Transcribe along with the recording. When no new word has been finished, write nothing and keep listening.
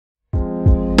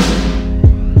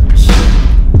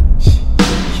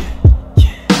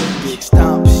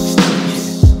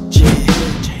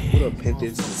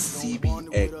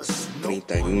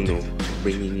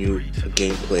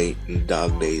gameplay in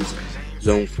Dog Days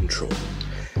Zone Control.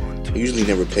 I usually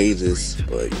never play this,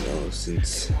 but you know,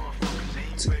 since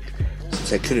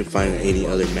I couldn't find any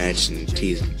other match in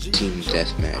team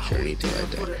deathmatch or anything like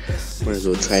that, might as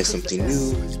well try something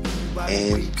new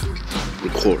and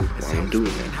record while I'm doing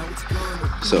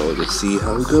it. So let's see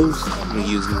how it goes. I'm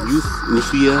using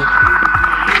Ufia,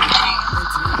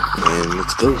 and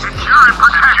let's go.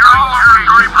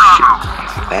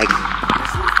 Back.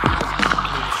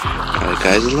 Alright,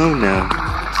 guys, alone now.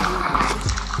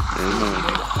 Never mind.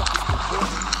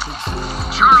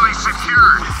 Charlie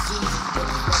secured.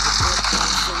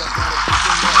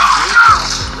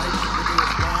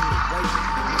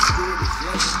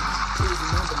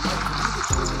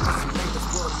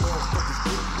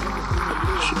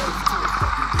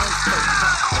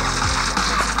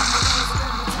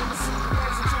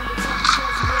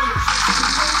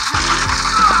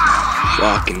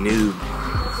 Fucking noob.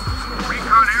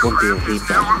 One thing I hate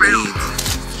about grenades,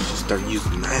 start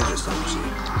using knives or some shit.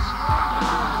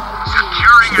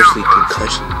 Especially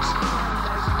concussions.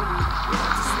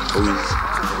 Always,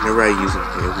 whenever I use them,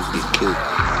 I always get killed.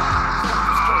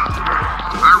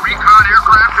 Our recon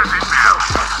aircraft is inbound.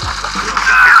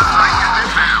 Airstrike is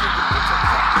inbound.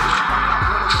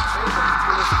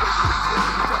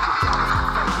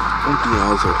 One thing I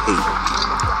also hate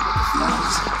is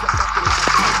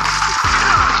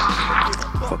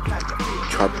fucking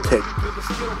Drop Tech.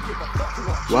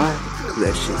 Why? Because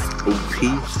that shit's OP.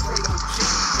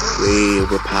 Way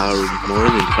overpowered, more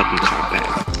than fucking combat.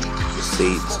 Just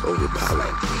say it's overpowered. I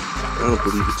don't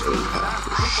believe it's overpowered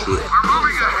for shit. We're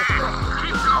moving ahead.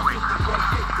 Keep going.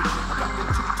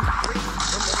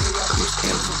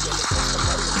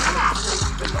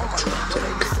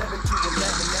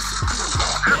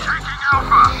 They're taking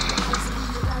Alpha.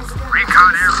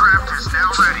 Recon aircraft is now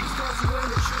ready.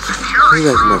 I think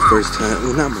that's my first time,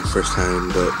 well not my first time,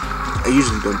 but I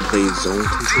usually don't play zone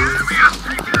control.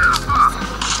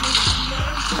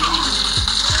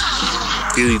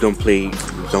 I usually don't play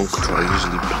zone control, I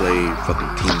usually play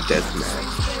fucking team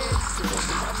deathmatch.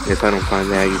 If I don't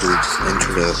find that, I usually just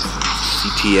enter the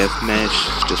CTF match,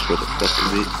 just for the fuck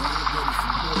of it.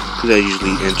 Because I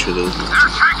usually enter those matches.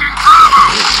 They're taking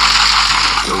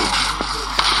Bravo!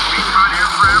 Recon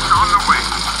aircraft on the way.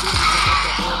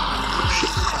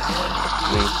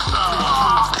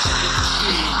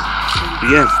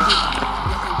 Yeah,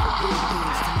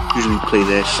 usually play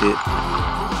that shit,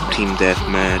 team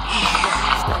deathmatch.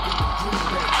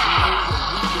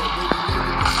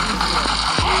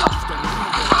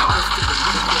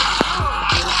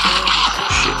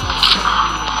 Shit.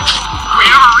 We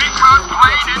have a recon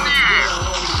plane in the air.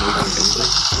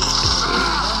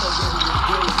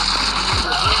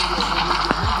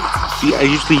 See, I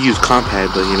usually use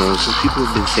compact, but you know, some people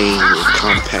have been saying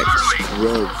compact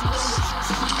scrubs.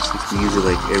 Use it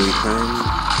like every time.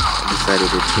 I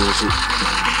decided to change it.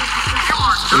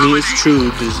 I mean, it's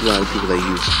true, there's a lot of people that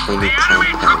use only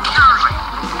compact.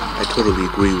 I totally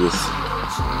agree with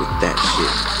that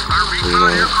shit. You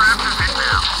know,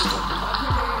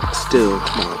 still,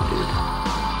 come on, dude.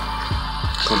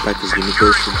 Compact is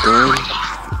universal gun,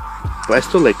 but I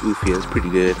still like Ufia. It's pretty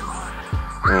good.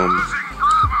 I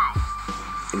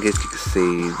guess you could say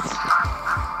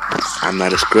I'm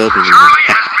not a scrub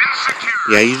anymore.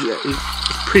 Yeah,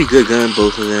 it's pretty good gun,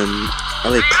 both of them. I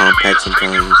like compact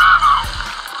sometimes,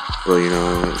 but you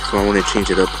know, if I want to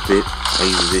change it up a bit, I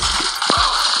use this shit.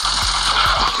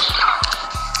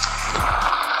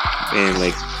 And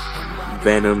like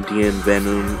Venom, DN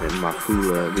Venom, and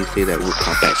Mafula, they say that we're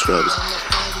compact scrubs.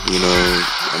 You know,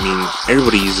 I mean,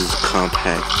 everybody uses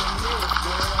compact,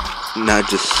 not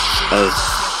just us.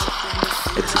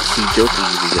 XC Joker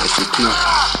uses that shit too.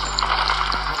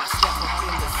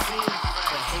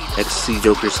 XC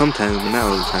Joker sometimes, but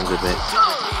not all the times, I bet.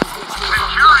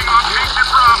 Securing location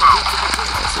Bravo.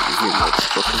 That's it, you're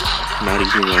motherfucker. Not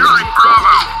even running. Securing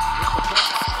Bravo.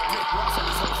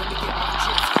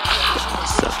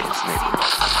 Sucking sniper.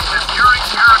 Securing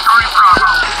territory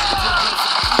Bravo.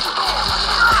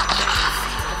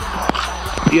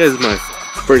 Yeah, this is my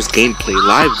first gameplay,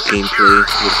 live gameplay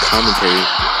with commentary.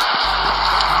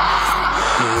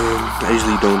 I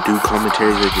usually don't do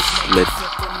commentaries, I just let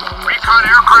Recon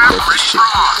aircraft ready shit. for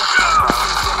launch.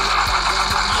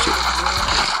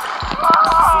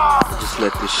 Just let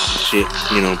this shit,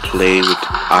 you know, play with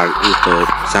the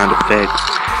sound effects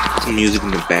and music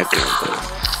in the background. But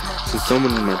since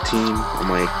someone in my team or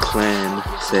my clan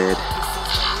said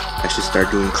I should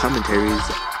start doing commentaries,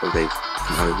 I was like,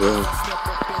 might as well.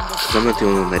 Because I'm not the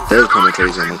only one that does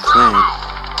commentaries on my clan.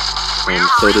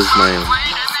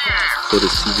 So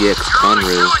does CBX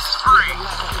Conrail.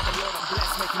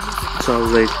 So I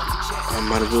was like, I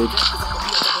might as well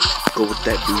go with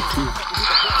that dude too.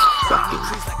 Fucking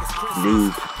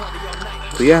noob.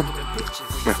 But yeah,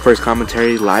 my first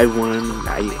commentary, live one.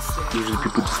 Usually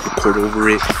people just record over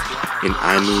it in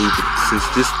iMovie, but since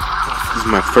this is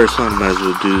my first one, might as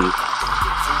well do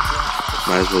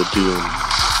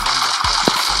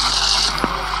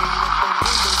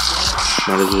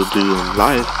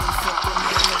live.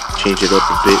 Change it up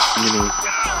a bit, you know,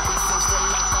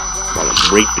 while I'm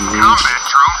raping me.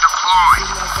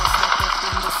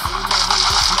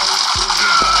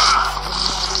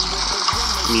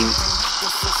 I mean,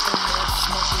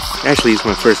 actually it's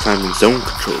my first time in zone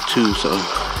control too, so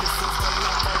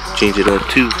change it up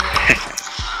too.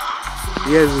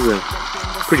 Yeah, this is a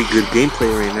pretty good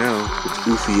gameplay right now with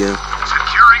Ufia.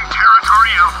 Securing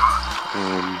territory Alpha.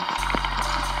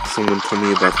 Someone told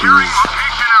me about these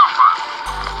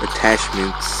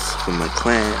attachments from my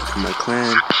clan,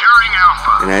 Securing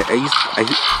Alpha. and I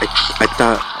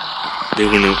thought they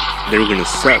were gonna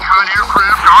suck. Recon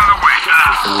aircraft on the way.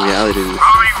 In reality,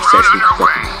 it's actually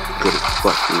fucking good as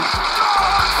fuck, dude.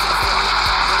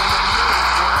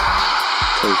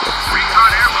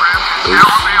 Recon aircraft is now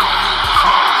available.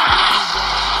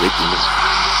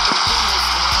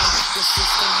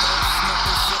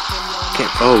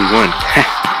 Oh, we won.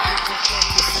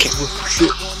 Can't win for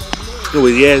shit.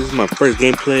 Anyways, yeah, this is my first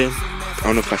gameplay. I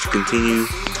don't know if I should continue.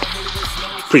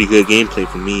 Pretty good gameplay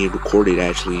for me. Recorded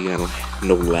actually. I don't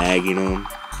no lag, you know.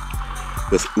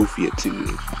 With Ufia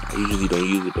too. I usually don't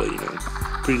use it, but you know,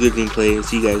 pretty good gameplay.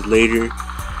 See you guys later.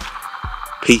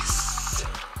 Peace.